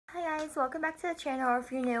guys, welcome back to the channel, or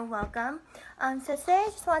if you're new, welcome. So today I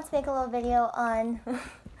just wanted to make a little video on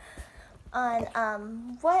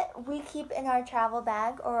what we keep in our travel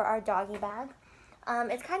bag or our doggy bag.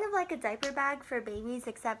 It's kind of like a diaper bag for babies,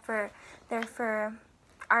 except for they're for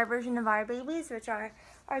our version of our babies, which are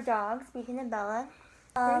our dogs, Beacon and Bella.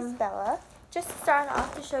 Here's Bella. Just to start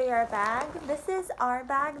off, to show you our bag, this is our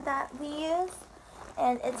bag that we use.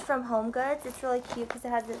 And it's from Home Goods. It's really cute because it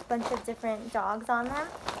has a bunch of different dogs on them.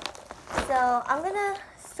 So I'm going to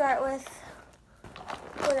start with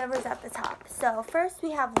whatever's at the top. So first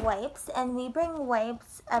we have wipes, and we bring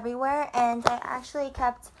wipes everywhere. And I actually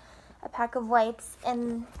kept a pack of wipes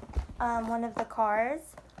in one of the cars,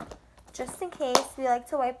 just in case. We like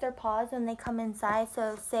to wipe their paws when they come inside.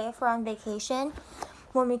 So say if we're on vacation,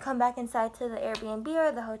 when we come back inside to the Airbnb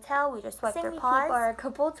or the hotel, we just wipe their paws. We keep our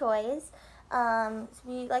couple toys. So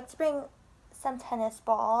we like to bring some tennis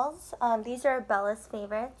balls. These are Bella's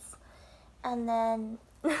favorites. And then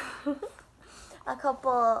a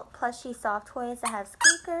couple plushy soft toys that have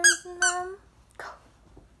squeakers in them.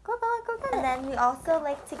 Go Bella, go get it. And then we also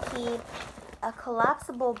like to keep a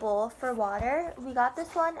collapsible bowl for water. We got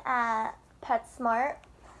this one at PetSmart.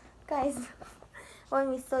 Guys, when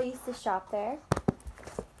we still used to shop there.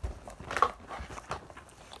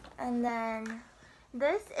 And then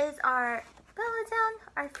this is our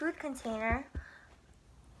our food container,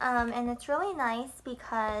 and it's really nice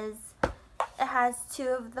because it has two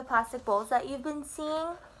of the plastic bowls that you've been seeing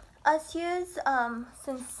us use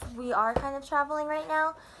since we are kind of traveling right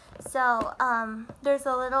now. So there's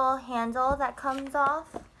a little handle that comes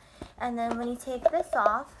off, and then when you take this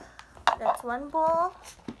off, that's one bowl,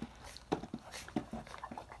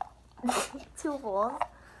 two bowls.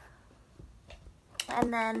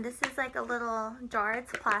 And then this is like a little jar.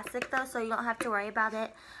 It's plastic though, so you don't have to worry about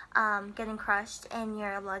it getting crushed in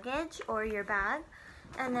your luggage or your bag.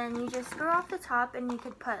 And then you just screw off the top, and you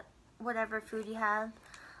could put whatever food you have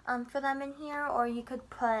for them in here, or you could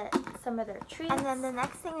put some of their treats. And then the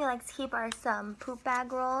next thing we like to keep are some poop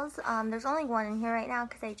bag rolls. There's only one in here right now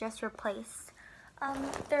because I just replaced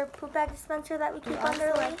their poop bag dispenser that we keep on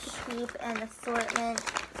their leash. To keep an assortment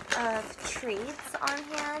of treats on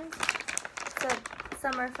hand. So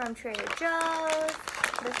some are from Trader Joe's,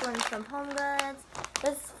 this one's from Home Goods,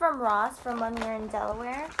 this is from Ross from when we were in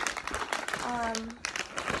Delaware.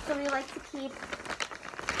 So we like to keep,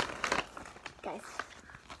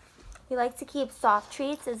 we like to keep soft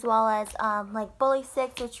treats, as well as like bully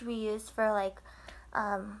sticks, which we use for like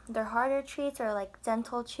their harder treats, or like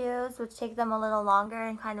dental chews, which take them a little longer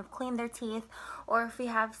and kind of clean their teeth, or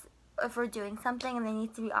if we're doing something and they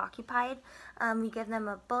need to be occupied, we give them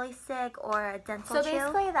a bully stick or a dental chew. So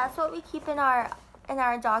basically that's what we keep in our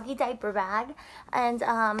doggy diaper bag. And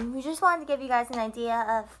we just wanted to give you guys an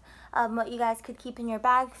idea of what you guys could keep in your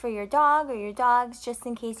bag for your dog or your dogs, just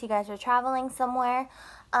in case you guys are traveling somewhere.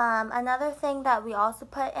 Another thing that we also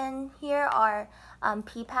put in here are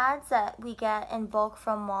pee pads that we get in bulk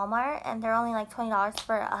from Walmart, and they're only like $20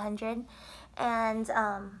 for 100. And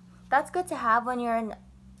that's good to have when you're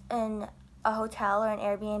in a hotel or an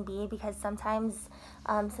Airbnb, because sometimes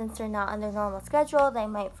since they're not on their normal schedule, they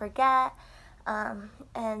might forget,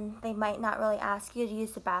 and they might not really ask you to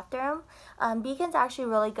use the bathroom. Beacon's actually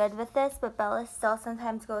really good with this, but Bella still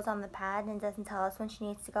sometimes goes on the pad and doesn't tell us when she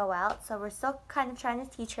needs to go out, so we're still kind of trying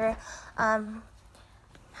to teach her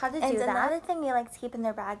how to do that. Another thing we like to keep in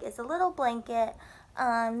their bag is a little blanket.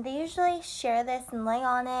 They usually share this and lay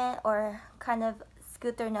on it, or kind of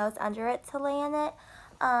scoot their nose under it to lay in it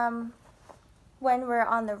when we're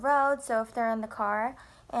on the road. So if they're in the car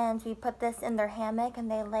and we put this in their hammock and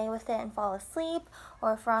they lay with it and fall asleep,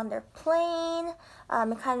 or if we're on their plane,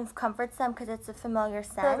 it kind of comforts them because it's a familiar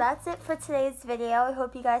scent. So that's it for today's video. I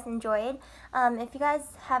hope you guys enjoyed. If you guys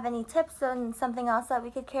have any tips on something else that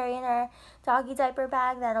we could carry in our doggy diaper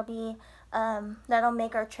bag that'll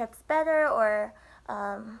make our trips better, or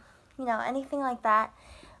you know, anything like that,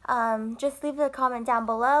 just leave a comment down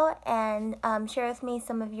below and share with me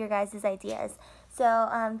some of your guys' ideas. So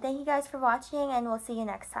thank you guys for watching, and we'll see you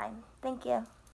next time. Thank you.